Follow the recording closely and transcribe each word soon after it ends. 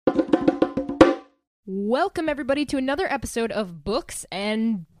Welcome, everybody, to another episode of Books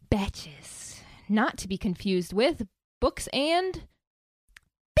and Betches. Not to be confused with Books and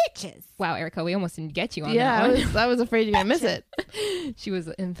Bitches. Wow, Erica, we almost didn't get you on that one. I was afraid you're going to miss it. She was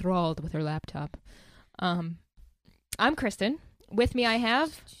enthralled with her laptop. I'm Kristen. With me I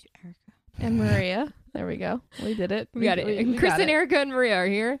have... And Maria. There we go. We did it. We got it. We Kristen, got it. Erica, and Maria are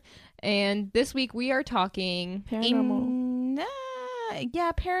here. And this week we are talking... Paranormal.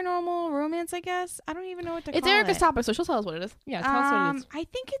 Paranormal romance, I guess. I don't even know what to call it. It's Erica's topic, so she'll tell us what it is. Yeah, tell us what it is.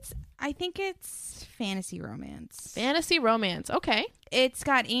 I think it's fantasy romance. Fantasy romance. Okay. It's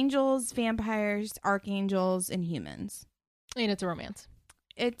got angels, vampires, archangels, and humans. And it's a romance.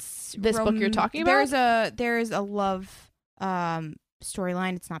 It's This book you're talking about? There's a love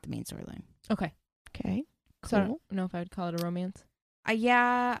storyline. It's not the main storyline. Okay. Okay. So I Cool. don't know if I would call it a romance.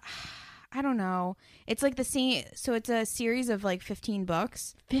 Yeah, I don't know. It's like the same. So it's a series of like 15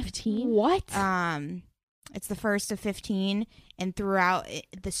 books. 15? What? It's the first of 15, and throughout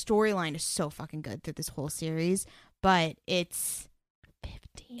the storyline is so fucking good through this whole series. But it's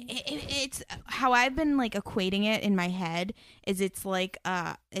 15. it's how I've been like equating it in my head is it's like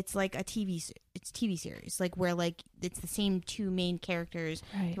a TV series, like where like it's the same two main characters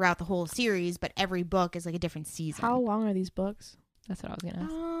Right. throughout the whole series, but every book is like a different season. How long are these books? That's what I was going to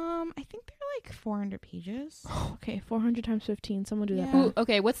ask. I think they're like 400 pages. Okay, 400 times 15. Someone do that. Yeah. Who,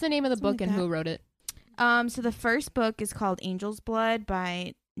 okay, what's the name of the Something book like and that. who wrote it? So the first book is called Angel's Blood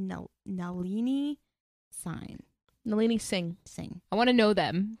by Nalini Nalini Singh. Singh. I want to know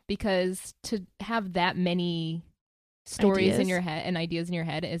them because to have that many stories in Ideas. your head and ideas in your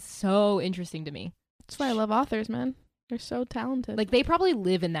head is so interesting to me. That's why I love authors, man. They're so talented. Like they probably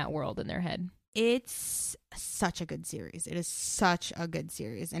live in that world in their head. It's such a good series. It is such a good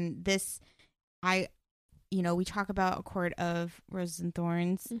series. And this, we talk about A Court of Roses and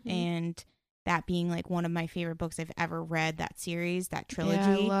Thorns, Mhm. and that being like one of my favorite books I've ever read, that series, that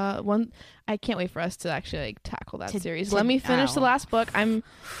trilogy. Yeah, I can't wait for us to actually like tackle that series. to- Let me finish the oh. last book.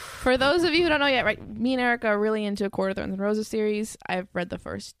 For those of you who don't know yet, right? Me and Erica are really into A Court of Thorns and Roses series. I've read the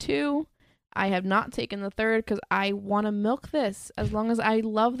first 2. I have not taken the 3rd because I want to milk this as long as I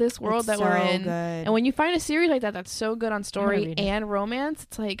love this world It's that we're so in. good. And when you find a series like that that's so good on story read it. and romance,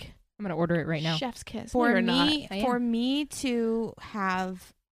 it's like I'm going to order it right now. chef's kiss. for No, you're me, I am. for me to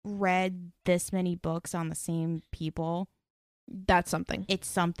have read this many books on the same people, not. That's something. it's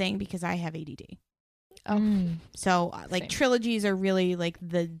something because I have ADD. Mm. So like Same. trilogies are really like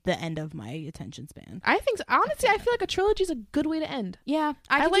the end of my attention span. I think honestly, I feel like a trilogy is a good way to end. Yeah,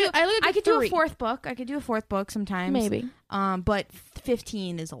 I I could do a 3. fourth book. I could do a fourth book sometimes. Maybe. But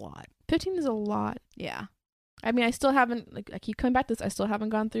 15 is a lot. 15 is a lot. Yeah. I mean, I still haven't, like, I keep coming back to this. I still haven't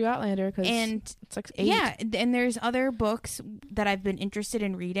gone through Outlander because And it's like 8. yeah, and there's other books that I've been interested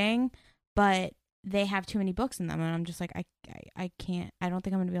in reading, but they have too many books in them, and I'm just like, I can't. I don't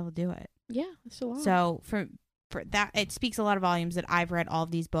think I'm gonna be able to do it. Yeah, it's still a lot. So for that, it speaks a lot of volumes that I've read all of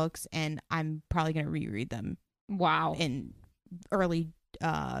these books, and I'm probably gonna reread them Wow. in early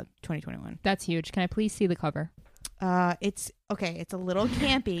 2021. That's huge. Can I please see the cover? It's okay. It's a little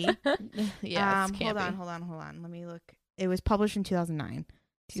campy. yeah, it's Hold campy. on. Let me look. It was published in 2009,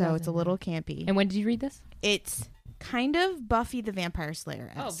 so it's a little campy. And when did you read this? It's kind of Buffy the Vampire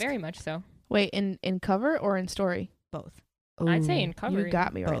Slayer. Oh, very much so. Wait, in cover or in story? both. I'd say in cover. You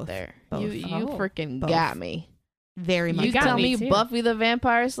got me right Both. there. Both. You Oh. freaking Both. got me. Very much. You got tell me me too. Buffy the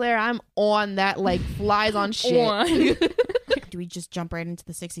Vampire Slayer, I'm on that like flies on shit. Do we just jump right into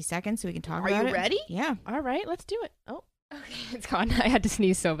the 60 seconds so we can talk Are about you it? ready? Yeah. All right, let's do it. Oh, Okay, it's gone. I had to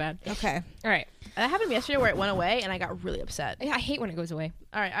sneeze so bad. Okay. All right. that happened to me yesterday where it went away and I got really upset. I hate when it goes away.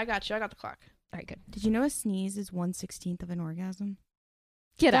 All right, I got you. I got the clock. All right, good. Did you know a sneeze is 1/16 of an orgasm?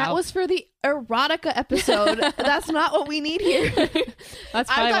 Get That out. was for the erotica episode. That's not what we need here. That's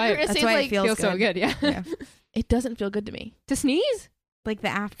I probably thought why you were gonna That's say why it like feels so good. Yeah. Yeah. it doesn't feel good to me. To sneeze? Like the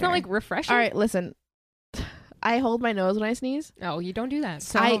after. It's not like refreshing. All right, listen. I hold my nose when I sneeze. Oh, you don't do that.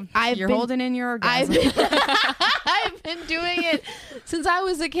 So I've you're been- holding in your I've orgasm. been, I've been doing it since I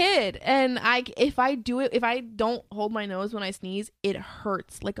was a kid, and if I don't hold my nose when I sneeze, it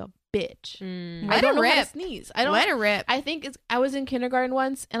hurts like a bitch. Mm. Let I don't it know how to rip. sneeze. I don't. Let it rip. I think I was in kindergarten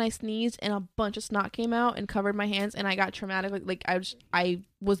once, and I sneezed, and a bunch of snot came out and covered my hands, and I got traumatic. Like I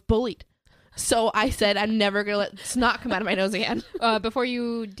was bullied. So I said, I'm never going to let snot come out of my nose again. Before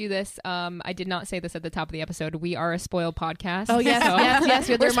you do this, I did not say this at the top of the episode. We are a spoiled podcast. Oh, yes, so- yes.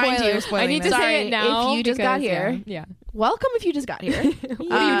 We have to remind you. I need to Sorry, say it now. if you just got because, here. Yeah. Welcome if you just got here.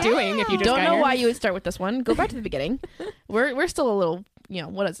 What are you doing if you just Don't got know here? why you would start with this one. Go back to the beginning. We're still a little,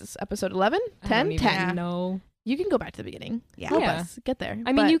 what is this, episode 11? I don't 10? even 10. know. You can go back to the beginning. Yeah. Help Yeah. us get there.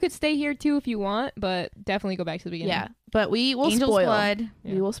 I mean, But- you could stay here too if you want, but definitely go back to the beginning. Yeah, but we will Angel's spoil. Blood,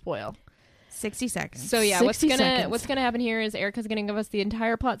 Yeah. We will spoil. 60 seconds. So yeah, 60 seconds. what's gonna happen here is Erica's gonna give us the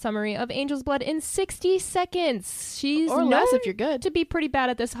entire plot summary of Angel's Blood in 60 seconds. She's Or known less if you're good. to be pretty bad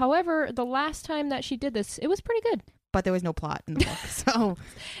at this. However, the last time that she did this, it was pretty good. But there was no plot in the book. So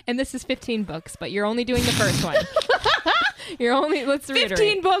And this is 15 books, but you're only doing the first one. You're only let's reiterate.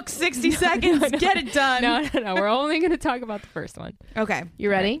 15 books, 60 seconds. No. Get it done. No. We're only gonna talk about the first one. Okay. You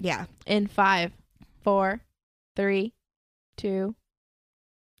ready? Yeah. In 5, 4, 3, 2.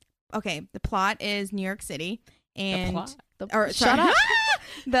 Okay. The plot is New York City. And the plot. or Shut sorry. up.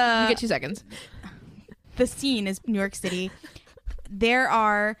 the You get 2 seconds. the scene is New York City. There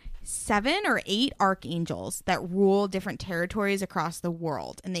are 7 or 8 archangels that rule different territories across the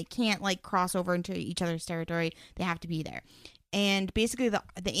world, and they can't like cross over into each other's territory. They have to be there. And basically the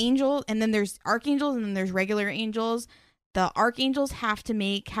angel, and then there's archangels and then there's regular angels. The archangels have to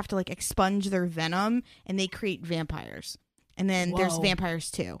like expunge their venom, and they create vampires. And then there's Whoa.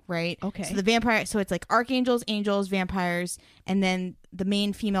 vampires too, right? Okay. So the vampire, so it's like archangels, angels, vampires, and then the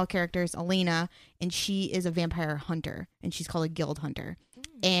main female character is Elena, and she is a vampire hunter, and she's called a guild hunter.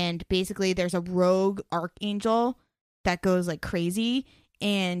 And basically, there's a rogue archangel that goes like crazy,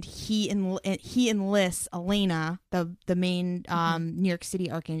 and he enlists Elena, the main New York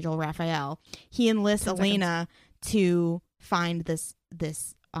City archangel Raphael. He enlists 10 Elena to find this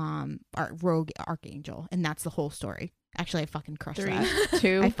rogue archangel, and that's the whole story. Actually, I fucking crushed 3, that.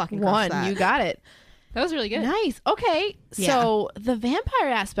 2, I fucking crushed 1. that. You got it. That was really good. Nice. Okay. So the vampire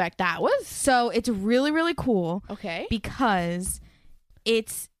aspect, that was So it's really, really cool okay. because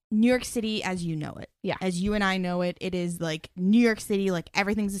it's New York City as you know it. Yeah. As you and I know it. It is like New York City, like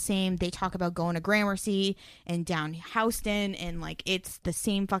everything's the same. They talk about going to Gramercy and down Houston, and like it's the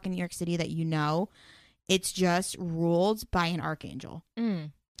same fucking New York City that you know. It's just ruled by an archangel.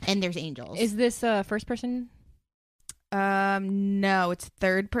 Mm. And there's angels. Is this first person? No, it's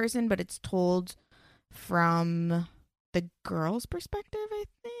third person, but it's told from the girl's perspective, I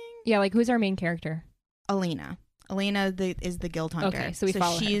think. Yeah, like who's our main character? Elena is the guild hunter. Okay, so we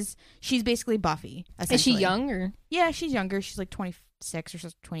follow her. she's basically Buffy. Is she essentially. young or? Yeah, she's younger. She's like 26 or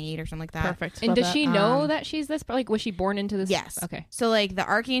 28 or something like that. Perfect. And Love does that. she know Um, that she's this? Like, was she born into this? Yes. Okay. So like the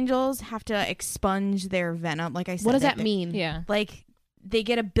archangels have to expunge their venom. Like I said, What does they- that mean? Yeah. Like they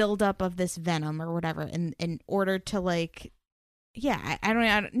get a buildup of this venom or whatever in order to like, yeah, I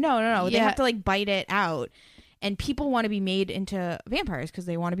don't no. They Yeah. have to like bite it out. And people want to be made into vampires because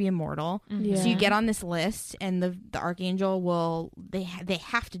they want to be immortal. Mhm. So you Yeah. get on this list, and the archangel will they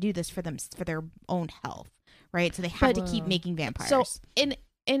have to do this for their own health, right? So they have to keep Whoa. making vampires. So in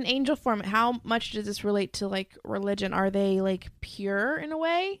angel form, how much does this relate to like religion? Are they like pure in a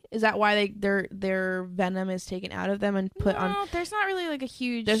way? Is that why their venom is taken out of them and put on? No, there's not really like a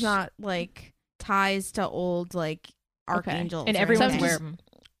huge. There's not- like ties to old like Okay. archangels, And or everyone's anything. aware of them.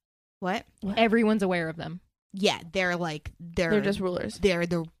 What? Everyone's aware of them. Yeah, they're They're just rulers, they're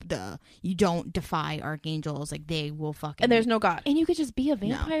the you don't defy archangels, like they will fucking. and there's no god. And you could just be a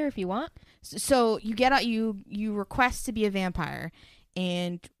vampire if you want. So you get out, you request to be a vampire,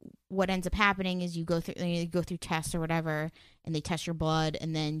 and what ends up happening is you go through tests or whatever, and they test your blood,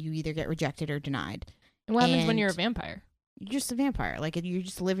 and then you either get rejected or denied. And what happens when And- you're a vampire? You're just a vampire, like you're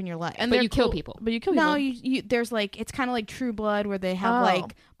just living your life. And But they're you kill cool- people. But you kill No, people. you there's like it's kind of like True Blood where they have Oh.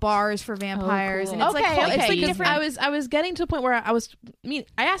 like bars for vampires, cool. and it's okay, like okay. it's like 'cause different. I was getting to the point where I asked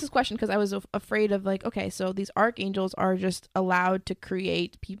this question because I was afraid of like, okay, so these archangels are just allowed to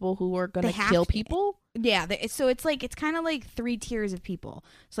create people who are going They to have kill to. people. Yeah, so it's like it's kind of like 3 tiers of people.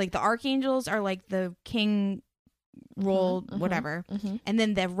 So like the archangels are like the king role, Mhm, whatever, Mm-hmm. and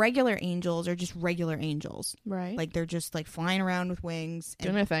then the regular angels are just regular angels. Right. Like they're just like flying around with wings, doing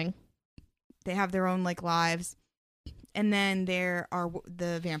and their thing. they have their own like lives. And then there are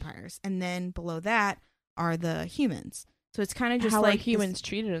the vampires, and then below that are the humans. So it's kind of just How like are humans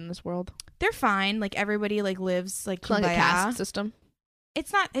treated in this world? they're fine. Like everybody like lives like Like a kumbaya. caste system.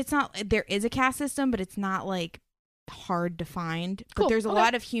 It's not there is a caste system, but it's not like hard to find. Cool, But there's a okay.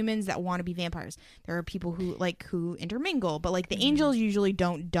 lot of humans that want to be vampires. There are people who intermingle, but like the Mhm. angels usually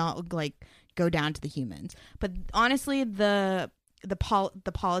don't like go down to the humans. But honestly, the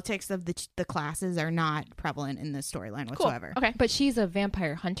politics of the classes are not prevalent in this storyline whatsoever. Okay. But she's a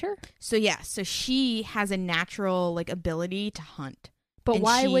vampire hunter? So yeah, so she has a natural like ability to hunt. But And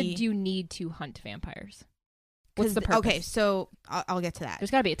why she- would you need to hunt vampires? What's 'Cause the purpose? Okay, so I'll get to that. There's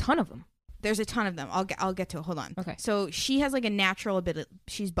got to be a ton of them. There's a ton of them. I'll get to it. Hold on. Okay. So she has like a natural ability.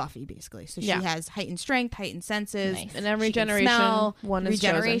 She's Buffy basically. So she Yeah. has heightened strength, heightened senses. Nice. And every She can generation, smell, one is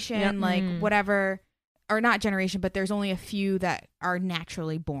regeneration, chosen. Yep. like Mm. whatever. or not generation, but there's only a few that are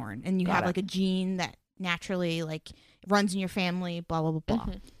naturally born, and you Got have it. like a gene that naturally like runs in your family, blah blah blah blah.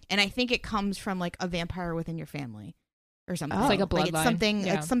 Mhm. And I think it comes from like a vampire within your family or something. Oh. It's like a it's bloodline. something.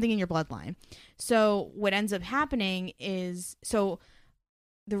 Yeah. It's something in your bloodline. So what ends up happening is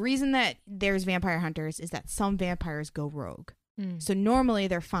the reason that there's vampire hunters is that some vampires go rogue. Mm. So normally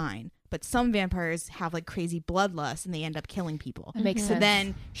they're fine, but some vampires have like crazy bloodlust and they end up killing people. That makes Mhm. So sense.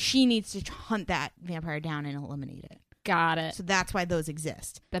 then she needs to hunt that vampire down and eliminate it. Got it. So that's why those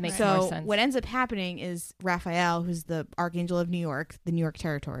exist. That makes So more sense. what ends up happening is Raphael, who's the Archangel of New York, the New York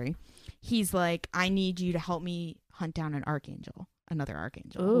territory, he's like, I need you to help me hunt down another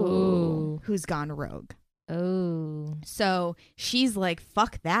archangel Ooh. who's gone rogue. Oh. So she's like,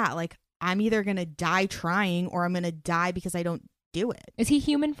 fuck that. Like, I'm either going to die trying or I'm going to die because I don't do it. Is he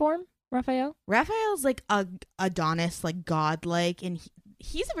human form, Raphael? Raphael's like a Adonis, like godlike, and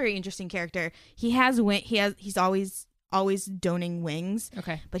he's a very interesting character. He's always donning wings,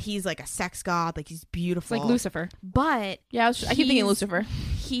 Okay. but he's like a sex god, like he's It's beautiful. like Lucifer. But Yeah, I keep thinking He's- Lucifer.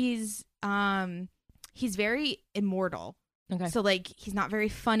 he's very immortal. Okay. So like he's not very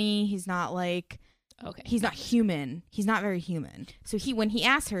funny. He's not like Okay. he's not human. He's not very human. So when he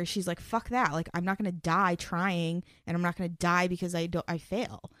asked her, she's like, "Fuck that! Like I'm not gonna die trying, and I'm not gonna die because I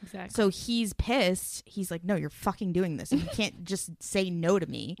fail." Exactly. So he's pissed. He's like, "No, you're fucking doing this. And you can't just say no to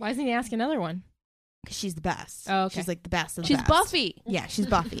me Why doesn't he ask another one? because she's the best. Oh, okay. She's like the best of the She's best. Buffy. Yeah, she's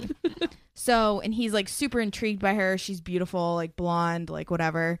Buffy. So and he's like super intrigued by her. She's beautiful, like blonde, like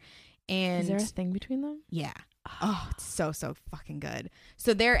whatever. And Is there a thing between them? yeah. Oh, it's so fucking good.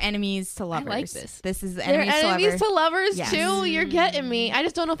 So they're enemies to lovers. like this. This is They're enemies, enemies to lovers. to lovers Yes. too. You're getting me. I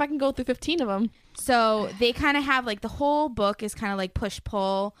just don't know if I can go through 15 of them. So they kind of have like the whole book is kind of like push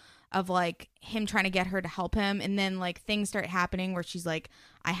pull of like him trying to get her to help him, and then like things start happening where she's like,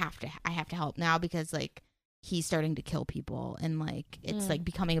 I have to help now because like he's starting to kill people and like it's like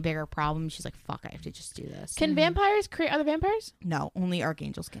becoming a bigger problem. She's like, fuck, I have to just do this. Can vampires create other vampires? No, only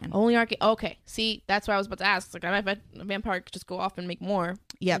archangels can. Only Okay. See, that's what I was about to ask. It's like, I bet a vampire could just go off and make more.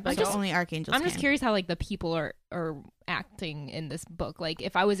 Yep, I'm so just- only archangels. I'm just can. curious how like the people are acting in this book. Like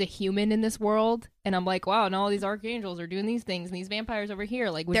if I was a human in this world and I'm like, wow, and all these archangels are doing these things and these vampires over here,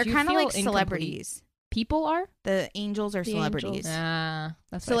 like would They're you kind of feel like incomplete? celebrities. People are? The angels are The celebrities. angels.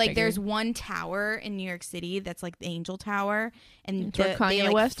 That's So what I like there's figured. one tower in New York City that's like the Angel Tower, and It's where they Kanye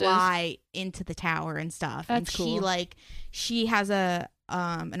like West is. fly into the tower and stuff. and That's she cool. she has a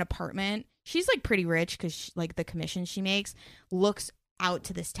an apartment. She's like pretty rich because like the commission she makes looks out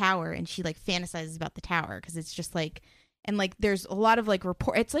to this tower, and she like fantasizes about the tower because it's just like. And like there's a lot of like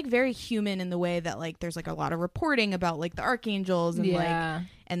report. It's like very human in the way that like there's like a lot of reporting about like the archangels and like yeah.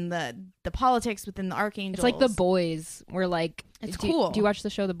 and the politics within the archangels. It's like The Boys where like It's do, cool. Do you watch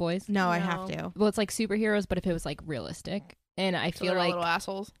the show The Boys? No, I No. have to. Well, it's like superheroes, but if it was like realistic. And I So feel they're all like little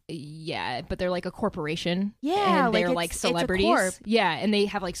assholes. yeah, but they're like a corporation. Yeah, and they're like, like it's a celebrities. corp. Yeah, and they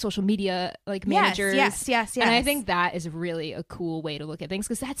have like social media like managers. Yes. And I think that is really a cool way to look at things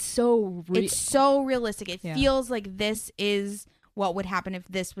because that's so it's so realistic. It Yeah. feels like this is what would happen if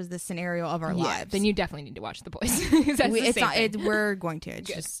this was the scenario of our lives. Then you definitely need to watch The Boys. 'Cause that's the it's same not. thing. We're going to. It's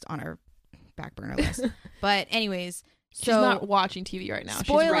Good. just on our back burner list. But anyways, She's so not watching TV right now.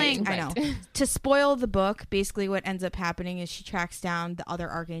 spoiling. She's writing. I know. To spoil the book, basically what ends up happening is she tracks down the other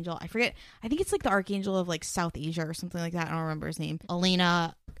archangel. I forget. I think it's like the archangel of like South Asia or something like that. I don't remember his name.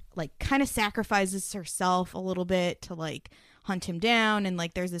 Elena like kind of sacrifices herself a little bit to like hunt him down, and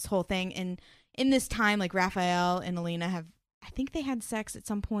like there's this whole thing. And in this time, like Raphael and Elena have, I think they had sex at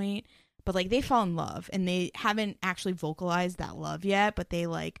some point, but like they fall in love, and they haven't actually vocalized that love yet, but they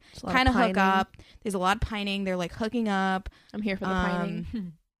like There's a lot kind of hook pining. up. There's a lot of pining. They're like hooking up, I'm here for the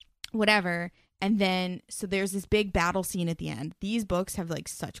pining. whatever. And then so there's this big battle scene at the end. These books have like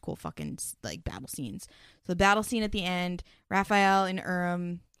such cool fucking like battle scenes. So the battle scene at the end, Raphael and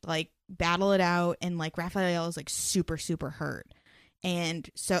Urim like battle it out, and like Raphael is like super hurt. And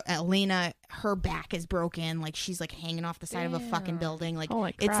so Elena, her back is broken, like she's like hanging off the side of a fucking Damn. building. Like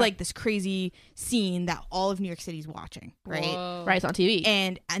Holy it's crap. like this crazy scene that all of New York City's watching, right? Whoa. Right, it's on TV.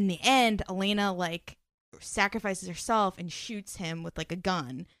 And in the end, Elena like sacrifices herself and shoots him with like a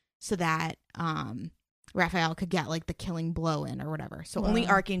gun so that Raphael could get like the killing blow in or whatever. So only Wow.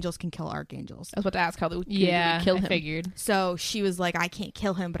 archangels can kill archangels. I was about to ask how they would Yeah, kill I him. figured. So she was like, I can't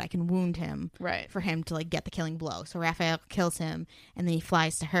kill him, but I can wound him Right. for him to like get the killing blow. So Raphael kills him, and then he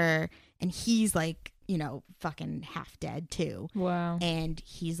flies to her, and he's like, you know, fucking half dead too. Wow. And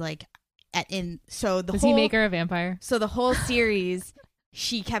he's like, so the Does whole he make her a vampire? So the whole series,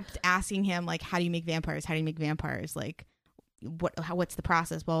 she kept asking him like, "How do you make vampires? How do you make vampires?" Like, what's the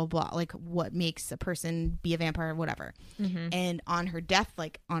process, blah blah blah, like what makes a person be a vampire, whatever. And on her death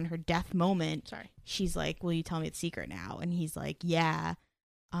moment, she's like, will you tell me the secret now? And he's like, yeah,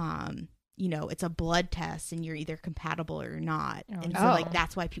 you know, it's a blood test and you're either compatible or you're not. And so like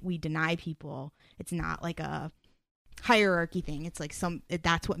that's why we deny people. It's not like a hierarchy thing. It's like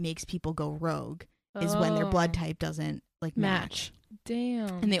that's what makes people go rogue, is when their blood type doesn't like match. Damn.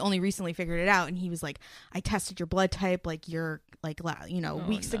 And they only recently figured it out. And he was like, I tested your blood type like you're like, you know,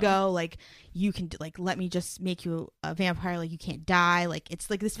 weeks ago. Like you can like, let me just make you a vampire. Like you can't die. Like it's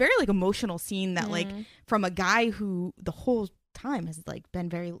like this very like emotional scene that like from a guy who the whole time has like been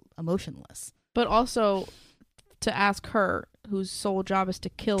very emotionless. But also to ask her, whose sole job is to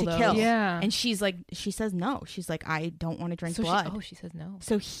kill those. Yeah. And she's like, she says no. She's like, I don't want to drink blood. She says no.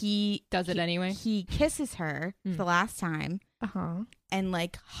 So he does it anyway. He kisses her for the last time. Uh-huh. And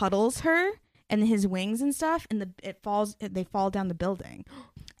like huddles her and his wings and stuff, and they fall down the building.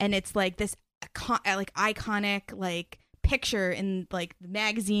 And it's like this like iconic like picture in like the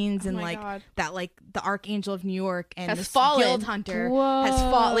magazines and like God. That like the Archangel of New York and this guild hunter has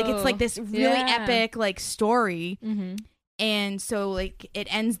fallen. Like it's like this really epic like story. And so like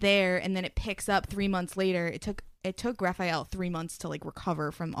it ends there, and then it picks up 3 months later. It took Raphael 3 months to like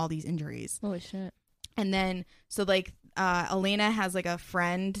recover from all these injuries. Holy shit. And then so like Elena has like a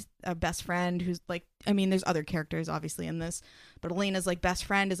best friend who's like, I mean there's other characters obviously in this, but Elena's like best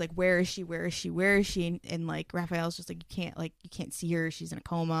friend is like, where is she, and like Raphael's just like, you can't see her, she's in a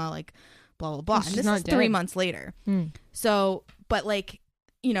coma, like blah blah blah. And this is 3 months later. So but like,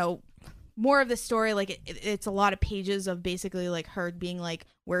 you know, more of the story, like it's a lot of pages of basically like her being like,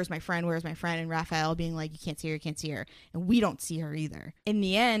 where's my friend, and Raphael being like, you can't see her, and we don't see her either. In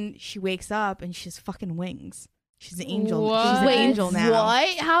the end, she wakes up and she has fucking wings. She's an angel. What? She's an angel now.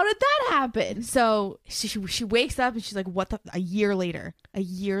 What? How did that happen? So she wakes up and she's like, what the? A year later,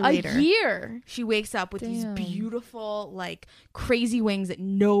 she wakes up with these beautiful, like crazy wings that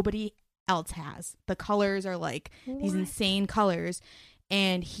nobody else has. The colors are like these insane colors.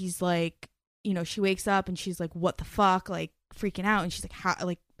 And he's like, you know, she wakes up and she's like, what the fuck? Like freaking out. And she's like,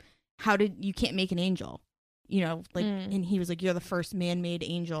 how did you can't make an angel? You know, like, and he was like, you're the first man-made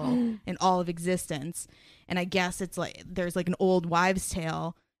angel in all of existence. And I guess it's like, there's like an old wives'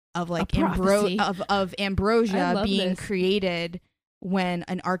 tale of like of ambrosia being created when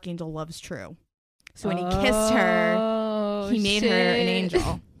an archangel loves true. So when he kissed her, he made her an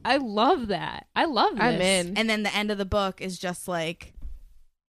angel. I love that. I love this. I'm in. And then the end of the book is just like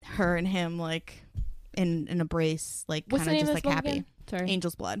her and him like in an embrace, like kind of just like happy. Again? Sorry.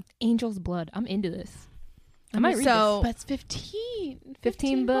 Angel's Blood. Angel's Blood. I'm into this. I might read this. this. But it's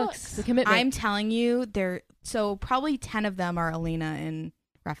 15 books. The commitment. I'm telling you, so probably 10 of them are Elena and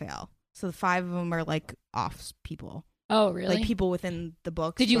Raphael. So the 5 of them are like off people. Oh, really? Like people within the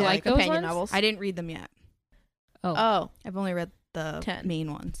books. Did you like those companion ones? novels? I didn't read them yet. Oh. I've only read the 10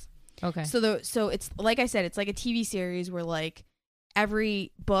 main ones. Okay. So it's like I said, it's like a TV series where like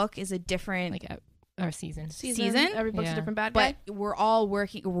every book is a different like our season. Every book's a different bad guy. But we're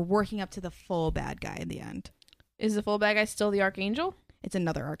working up to the full bad guy in the end. Is the full bad guy still the Archangel? It's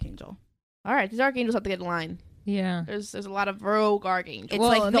another Archangel. All right, these Archangels have to get in line. Yeah. There's a lot of rogue Archangels.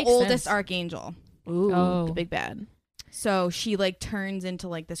 It's like the oldest Archangel. Ooh, the big bad. So she like turns into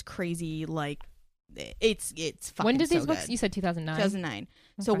like this crazy like it's fucking. When did these so books? good. You said 2009. 2009. Okay.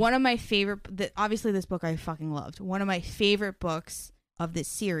 So one of my favorite. Obviously, this book I fucking loved. One of my favorite books of this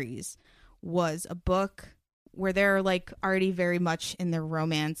series was a book where they're like already very much in their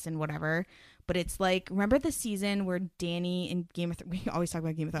romance and whatever. But it's like, remember the season where Dany in Game of Thrones, we always talk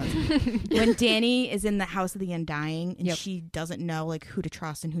about Game of Thrones, when Dany is in the House of the Undying and she doesn't know like who to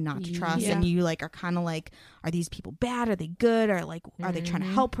trust and who not to trust. And you like are kind of like, are these people bad? Are they good? Or like, are they trying to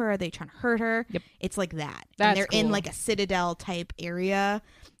help her? Are they trying to hurt her? Yep. It's like that. That's and they're cool. in like a citadel type area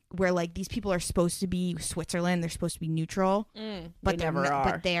where like these people are supposed to be Switzerland. They're supposed to be neutral, but they never are.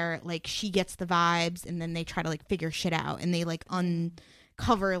 But they're like, she gets the vibes and then they try to like figure shit out and they like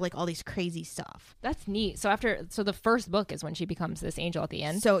uncover like all these crazy stuff. That's neat. So the first book is when she becomes this angel at the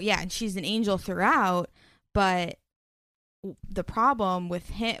end. So yeah, and she's an angel throughout, but the problem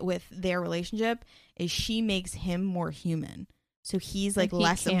with their relationship is she makes him more human. So he's like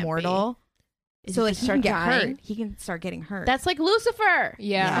less immortal. So like he can get hurt. He can start getting hurt. That's like Lucifer.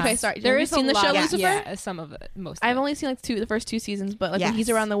 Yeah. Okay, sorry. There Have you is seen a the show lot, Lucifer? Yeah, some of it. Most. I've only seen like the first 2 seasons, but like when he's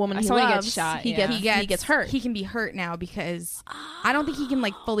around the woman he someone loves, gets shot. he gets hurt. He can be hurt now because I don't think he can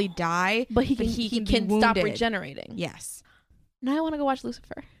like fully die, but he can stop wounded. regenerating. Yes. Now I want to go watch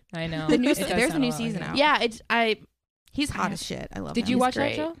Lucifer. I know. There's a new season out. Yeah, he's hot as shit. I love him. Did you watch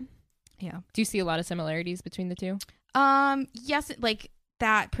that show? Yeah. Do you see a lot of similarities between the two? Yes, like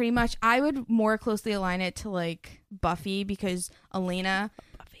that pretty much. I would more closely align it to like Buffy because Elena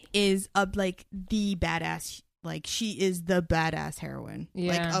is like the badass. Like she is the badass heroine.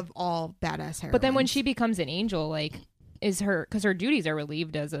 Yeah. Like of all badass heroines. But then when she becomes an angel, like, is her, because her duties are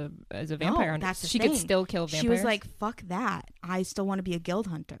relieved as a vampire hunter. that's the she thing. could still kill vampires. She was like, "Fuck that! I still want to be a guild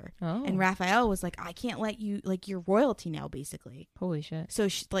hunter." oh, And Raphael was like, "I can't let you, like, you're royalty now, basically." holy shit. So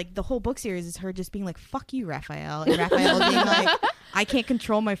she, like the whole book series is her just being like, "Fuck you, Raphael," and Raphael being like, "I can't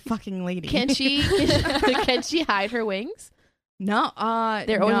control my fucking lady." Can she hide her wings? No,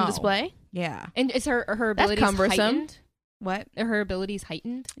 They're always on display. Yeah. And is her That's abilities cumbersome. heightened? What? Are her abilities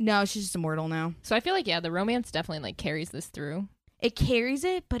heightened? No, she's just immortal now. So I feel like, yeah, the romance definitely like carries this through. It carries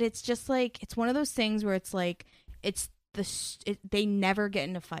it, but it's just like it's one of those things where it's like they never get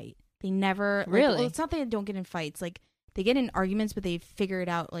in a fight. They never Really? Well, it's not that they don't get in fights. Like they get in arguments, but they figure it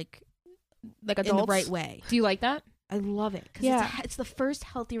out like Like in the right way. Do you like that? I love it because Yeah. it's the first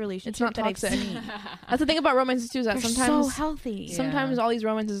healthy relationship It's not that toxic. I've seen. That's the thing about romances too. Is that They're sometimes so healthy. Yeah. sometimes all these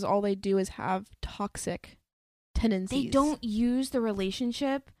romances, all they do is have toxic tendencies. They don't use the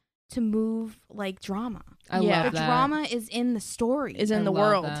relationship to move like drama. I Yeah. love The that. drama is in the story. Is in I the love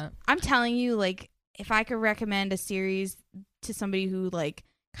world. that. I'm telling you, like, if I could recommend a series to somebody who like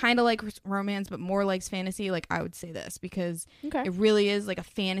kind of like romance but more likes fantasy, like I would say this because Okay. it really is like a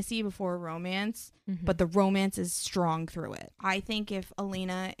fantasy before a romance, Mhm. but the romance is strong through it. I think if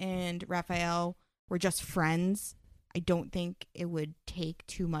Elena and Raphael were just friends, I don't think it would take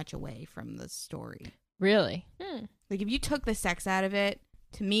too much away from the story. Really? Like if you took the sex out of it,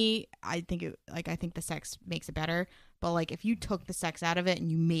 to me, I think the sex makes it better. But like if you took the sex out of it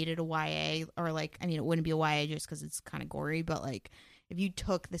and you made it a YA, or like, I mean, it wouldn't be a YA just because it's kind of gory. But like if you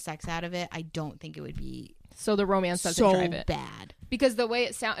took the sex out of it, I don't think it would be So the romance doesn't so drive it. bad. Because the way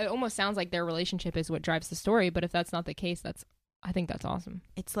it almost sounds like their relationship is what drives the story. But if that's not the case, I think that's awesome.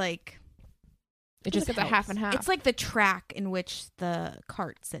 It's like It just it's a half and half. it's like the track in which the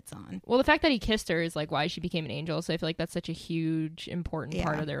cart sits on. Well, the fact that he kissed her is like why she became an angel. So I feel like that's such a huge, important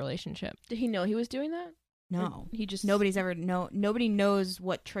part Yeah. of their relationship. Did he know he was doing that? No, Or he just nobody knows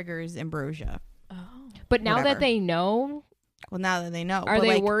what triggers ambrosia. Oh. But now Whatever. that they know, Well, now that they know, are but, they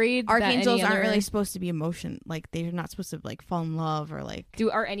like, worried? that archangels any aren't other- really supposed to be like they're not supposed to like fall in love or like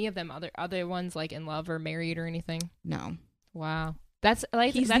Are any of them other ones like in love or married or anything? no. Wow, that's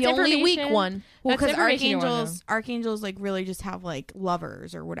like He's that's the only weak information- one. Well, That's because information you wanna archangels like really just have like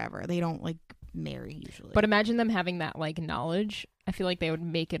lovers or whatever. They don't like marry usually. But imagine them having that like knowledge. I feel like they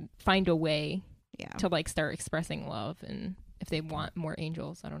would find a way yeah, to like start expressing love, and if they want more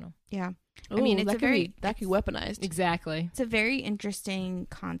angels, I don't know. yeah, Ooh, mean, it's that a could very- be, that could be weaponized. Exactly. it's a very interesting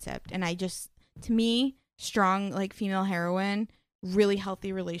concept, and to me, strong like female heroine, really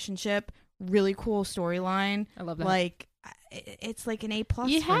healthy relationship, really cool storyline. I love that. Like it's like an A+.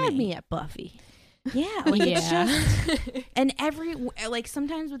 You for had me at Buffy. Yeah, like it's just yeah. and like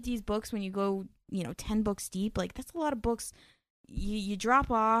sometimes with these books when you go 10 books deep, like that's a lot of books. You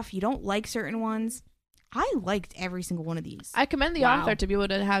drop off, you don't like certain ones. I liked every single one of these. I commend the Wow. author to be able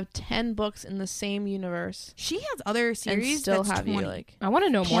to have 10 books in the same universe She has other and series still that's have 20. you like. I want to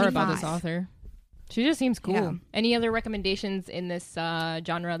know more about this 25. author. She just seems cool. Yeah. Any other recommendations in this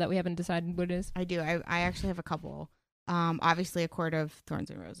genre that we haven't decided what it is? I do. I actually have a couple. Obviously, A Court of Thorns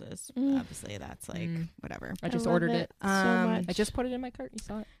and Roses. Mm. Obviously, that's like whatever. I just love ordered it. so Um, much. I just put it in my cart. You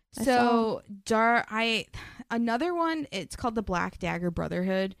saw it. I So, another one. It's called The Black Dagger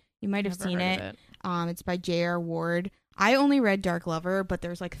Brotherhood. You might have Never seen heard it. of It's by J.R. Ward. I only read Dark Lover, but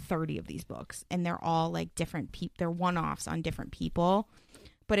there's like 30 of these books, and they're all like different people. They're one-offs on different people,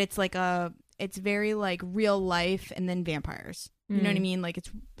 but it's like it's very like real life and then vampires. You know what I mean? Like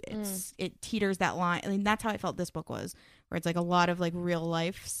it teeters that line. I mean, that's how I felt this book was, where it's like a lot of like real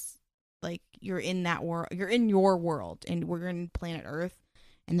life, like you're in that world, you're in your world, and we're in planet Earth,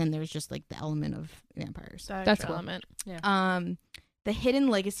 and then there's just like the element of vampires. That's cool. element. The Hidden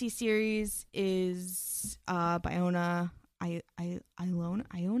Legacy series is by Iona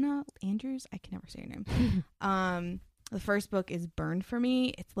Andrews. I can never say her name. The first book is Burned for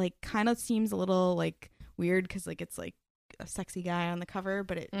Me. It's like kind of seems a little like weird because like it's like a sexy guy on the cover,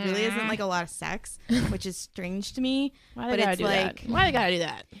 but it really isn't like a lot of sex, which is strange to me. Why But they gotta it's do like- that? Why they gotta do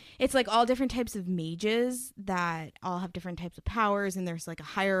that? It's like all different types of mages that all have different types of powers, and there's like a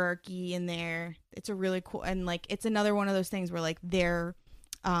hierarchy in there. It's a really cool, and like it's another one of those things where like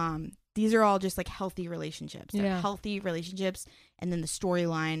these are all just like healthy relationships. They're Yeah. healthy relationships, and then the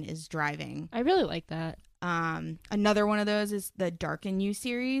storyline is driving. I really like that. Another one of those is the Dark in You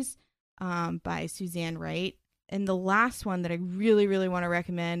series by Suzanne Wright. And the last one that I really, really want to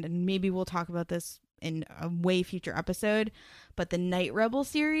recommend, and maybe we'll talk about this in a way future episode. But the Night Rebel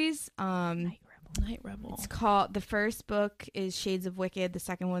series, Night Rebel. it's called, the first book is Shades of Wicked, the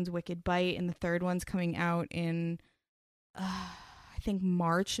second one's Wicked Bite, and the third one's coming out in I think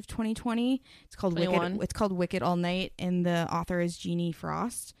March of 2020. It's called 21. Wicked. It's called Wicked All Night, and the author is Jeannie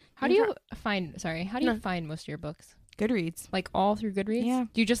Frost. How do you find most of your books? Goodreads. Like all through Goodreads? Yeah.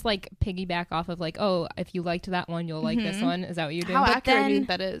 Do you just like piggyback off of like, oh, if you liked that one, you'll like this one? Is that what you do? How But accurate do you then- think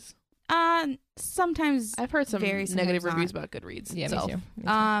that is? Sometimes I've heard some very negative sometimes reviews about Goodreads Yeah, itself. me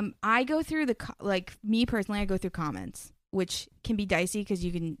too. I go through me personally, I go through comments, which can be dicey because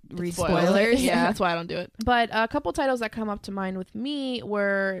you can read spoilers. Yeah, that's why I don't do it. But a couple titles that come up to mind with me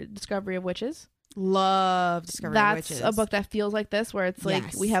were Discovery of Witches. Love Discovery of That's Witches. a book that feels like this, where it's like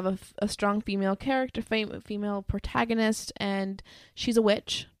Yes. we have a strong female character, female protagonist, and she's a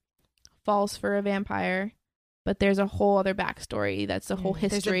witch, falls for a vampire, but there's a whole other backstory. That's a whole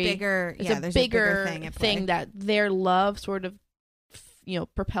history. There's a bigger thing at play. that their love sort of,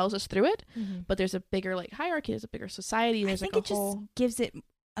 propels us through it. Mhm. But there's a bigger like hierarchy. There's a bigger society. I There's think like it a just whole. gives it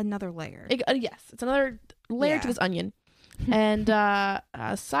another layer. Yes, it's another layer to Yeah. this onion. And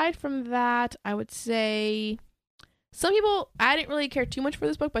aside from that, I would say some people, I didn't really care too much for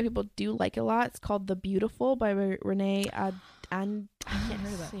this book, but people do like it a lot. It's called The Beautiful by Renee and I can't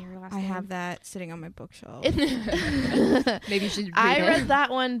say her last I name. have that sitting on my bookshelf. Maybe you should read I it. read that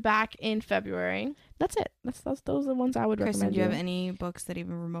one back in February. That's it. Those are the ones I would Kristen, recommend. do you have any books that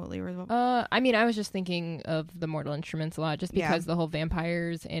even remotely resemble? I mean, I was just thinking of the Mortal Instruments a lot, just Yeah. because the whole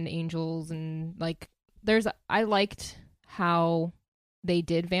vampires and angels and like, I liked how they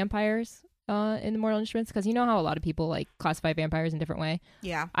did vampires in the Mortal Instruments, because you know how a lot of people like classify vampires in a different way.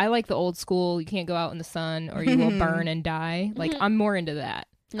 Yeah. I like the old school. You can't go out in the sun or you will burn and die. Like I'm more into that.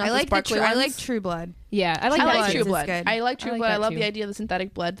 Not I the like sparkly I like ones. True Blood. Yeah, I like I that like too. True Blood. good. I like True I like Blood. I that love too. the idea of the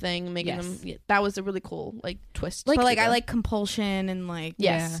synthetic blood thing, making Yes. them. Yeah, that was a really cool like twist. But to like I the- like compulsion and like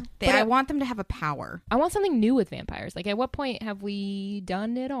Yes. Yeah. I want them to have a power. I want something new with vampires. Like, at what point have we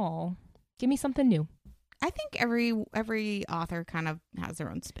done it all? Give me something new. I think every author kind of has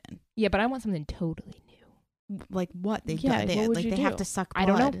their own spin. Yeah, but I want something totally new. Like what they Yeah, they, what would like you they have do? to suck blood. I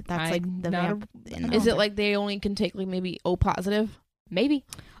don't know. That's like I'm the not a- vamp. I don't Is know. it like they only can take like maybe O positive? Maybe.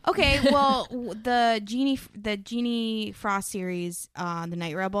 Okay, well, the Jeannie Frost series, the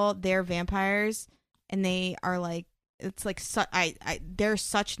Night Rebel, they're vampires, and they are like, it's like they're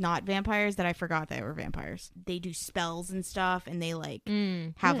such not vampires that I forgot they were vampires. They do spells and stuff, and they like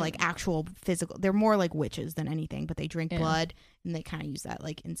have like actual physical. They're more like witches than anything, but they drink Yeah. blood, and they kind of use that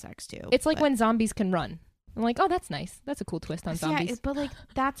like insects too. It's like But- when zombies can run. I'm like, oh, that's nice. That's a cool twist on zombies. Yeah, but like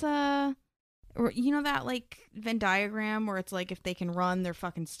that's or you know that like Venn diagram where it's like if they can run, they're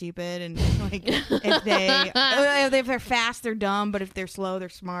fucking stupid, and like if they're fast, they're dumb, but if they're slow, they're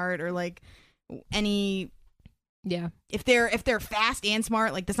smart, or like Yeah, if they're fast and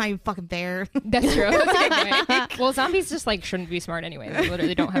smart, like that's not even fucking fair. that's true. That's a good point. Well, zombies just like shouldn't be smart anyway. They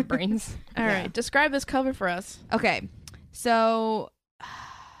literally don't have brains. All Yeah. right, describe this cover for us. Okay, so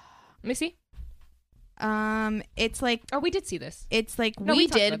Let me see. it's like Oh, we did see this. we we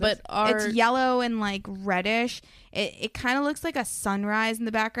talked did, about but our it's yellow and like reddish. It kind of looks like a sunrise in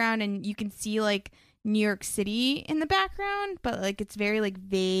the background, and you can see like New York City in the background, but like it's very like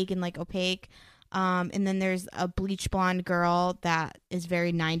vague and like opaque. And then there's a bleach blonde girl that is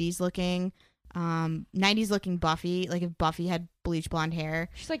very 90s looking. 90s looking Buffy, like if Buffy had bleach blonde hair.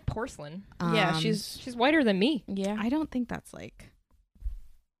 She's like porcelain. yeah, Um, She's whiter than me. yeah. I don't think that's like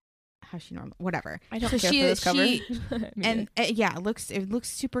how she normally whatever. I don't So care she- for this cover. she- And yeah, it looks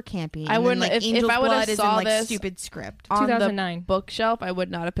super campy. I And then, wouldn't- like if Angel's I would've Blood is in saw like this stupid script. on the 2009. bookshelf, I would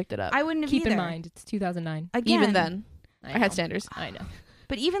not have picked it up. I wouldn't have Keep in either. mind, it's 2009. Again, Even then, I know. had standards. I know.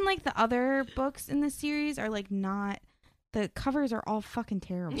 But even like the other books in the series are like not. The covers are all fucking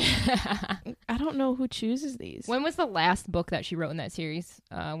terrible. I don't know who chooses these. When was the last book that she wrote in that series?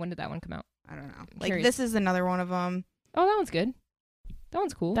 When did that one come out? I don't know. Like Curious. this is another one of them. Oh, that one's good. That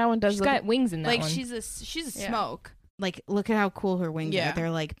one's cool. That one does She's look got wings in that Like one. she's a Yeah. smoke. Like look at how cool her wings Yeah. are.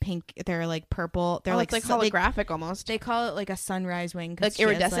 They're like pink. They're like purple. They're it's like they holographic almost. call it like a sunrise wing. 'Cause Like she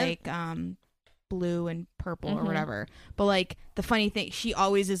has, iridescent? like blue and purple or Mhm. whatever. But like the funny thing, she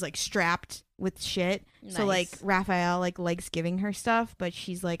always is like strapped with shit. So like Nice. Raphael like likes giving her stuff, but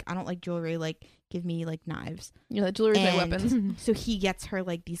she's like, I don't like jewelry. Like give me like knives. You know, the jewelry's my And- weapons. So he gets her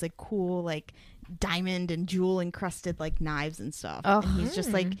like these like cool like diamond and jewel encrusted like knives and stuff. Oh. And he's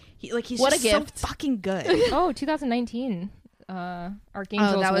just like he's What a just so gift. fucking good. Oh, 2019.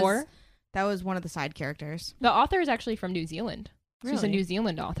 Archangel's that was- War. That was one of the side characters. The author is actually from New Zealand. She's a Really? New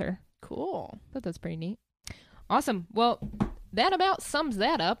Zealand author. Cool. But that's pretty neat. Awesome. Well, that about sums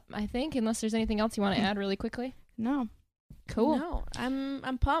that up, I think, unless there's anything else you want to add really quickly. No. Cool. No,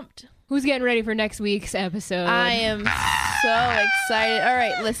 I'm pumped. Who's getting ready for next week's episode? I am so excited. All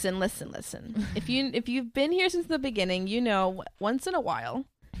right, listen. If you've been here since the beginning, you know once in a while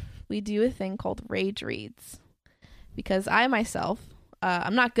we do a thing called Rage Reads, because I myself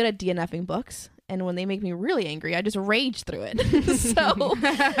I'm not good at DNFing books, and when they make me really angry, I just rage through it. So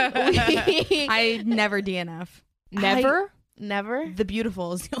I never DNF. Never? Never. The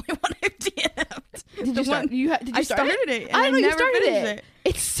Beautiful is the only one I've DNF'd. Did you start? Did you I start started it? it. And I don't know you never started finished it.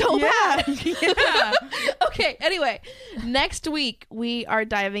 It's so bad. Yeah. Okay, anyway, next week we are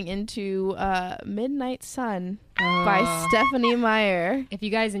diving into Midnight Sun by Stephanie Meyer. If you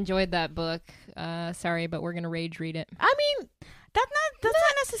guys enjoyed that book, sorry, but we're going to rage read it. I mean, That's not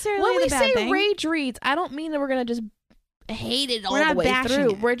necessarily when we the bad say thing. rage reads, I don't mean that we're going to just hate it all We're the not way bashing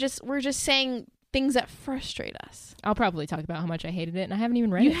through. it. We're just saying things that frustrate us. I'll probably talk about how much I hated it, and I haven't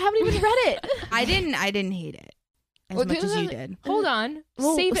even read You it. haven't even read it. I didn't hate it as much as you did. Hold on.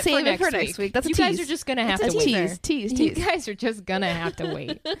 We'll save it for next week. That's a you guys tease. are just going to have It's to a wait. tease. You guys are just going to have to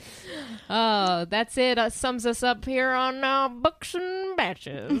wait. Oh, that's it. Sums us up here on Books and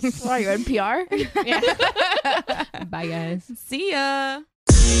Batches. Why are you NPR? Yeah. Bye, guys. See ya.